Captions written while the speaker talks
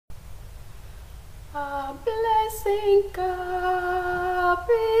A blessing cup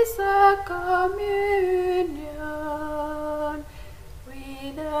is a communion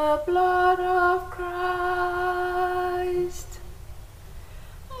with the blood of Christ.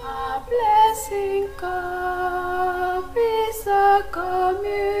 A blessing cup is a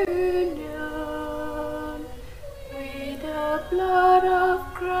communion with the blood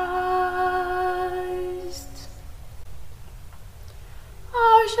of Christ.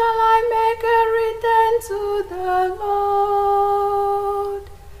 How shall I make a return to the Lord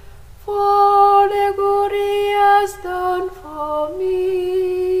for the good He has done for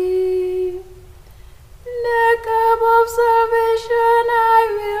me? The cup of salvation I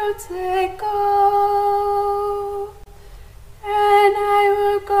will take up, and I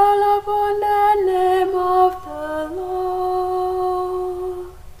will call upon the name of the Lord.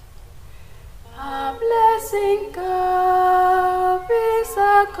 A blessing cup is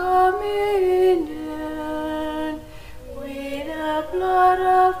a communion with the blood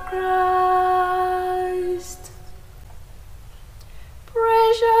of Christ.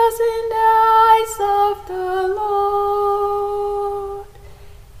 Precious in the eyes of the Lord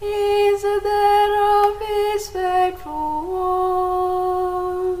is the death of His faithful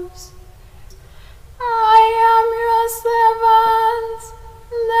ones. I am your servant,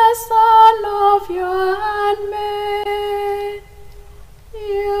 the son of your handmaid.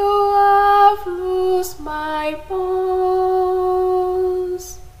 You have loosed my bonds.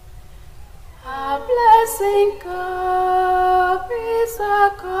 A blessing cup is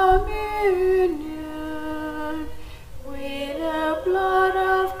a communion with the blood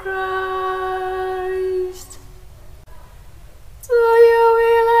of Christ. To you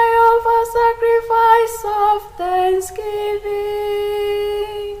will I offer sacrifice of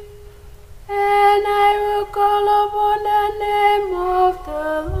thanksgiving, and I will call upon the name of the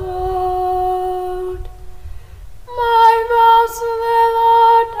Lord. My vows to the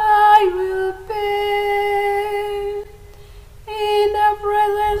Lord I will pay in the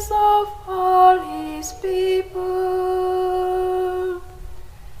presence of all His people.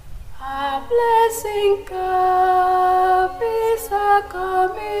 A blessing cup is a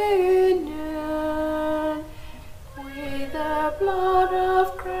communion with the blood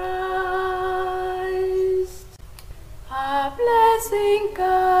of Christ. A blessing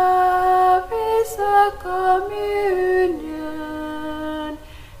cup is a communion